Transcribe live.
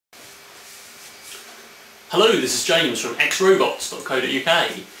Hello, this is James from xrobots.co.uk.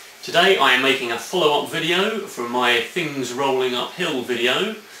 Today I am making a follow-up video from my things rolling uphill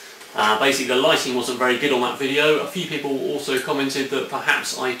video. Basically the lighting wasn't very good on that video. A few people also commented that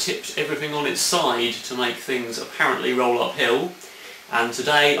perhaps I tipped everything on its side to make things apparently roll uphill. And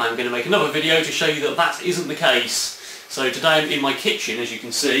today I'm going to make another video to show you that that isn't the case. So today I'm in my kitchen, as you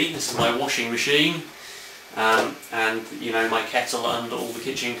can see. This is my washing machine. And you know, my kettle and all the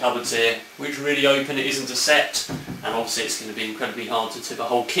kitchen cupboards here, which really open, it isn't a set, and obviously it's going to be incredibly hard to tip a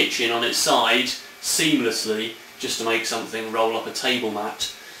whole kitchen on its side seamlessly just to make something roll up a table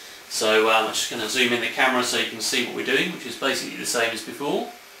mat. So I'm just going to zoom in the camera so you can see what we're doing, which is basically the same as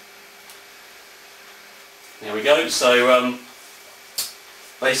before. There we go. So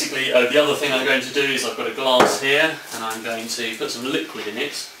basically the other thing I'm going to do is I've got a glass here and I'm going to put some liquid in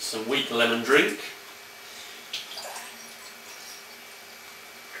it, some weak lemon drink,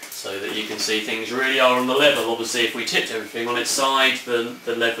 so that you can see things really are on the level. Obviously if we tipped everything on its side,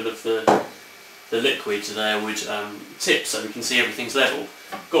 the level of the liquid there would tip, so we can see everything's level.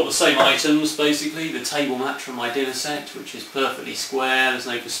 Got the same items basically, the table mat from my dinner set, which is perfectly square, there's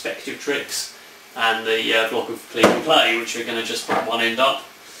no perspective tricks, and the block of clean clay, which we're going to just put one end up,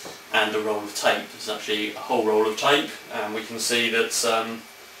 and a roll of tape. There's actually a whole roll of tape, and we can see that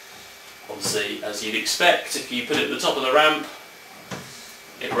obviously, as you'd expect, if you put it at the top of the ramp,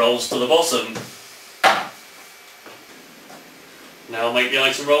 it rolls to the bottom. Now I'll make the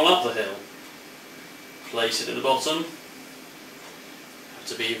item roll up the hill. Place it at the bottom. Have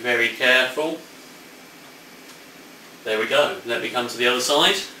to be very careful. There we go. Let me come to the other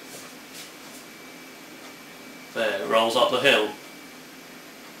side. There, it rolls up the hill.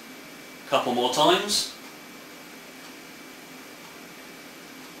 Couple more times.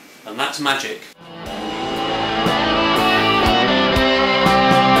 And that's magic.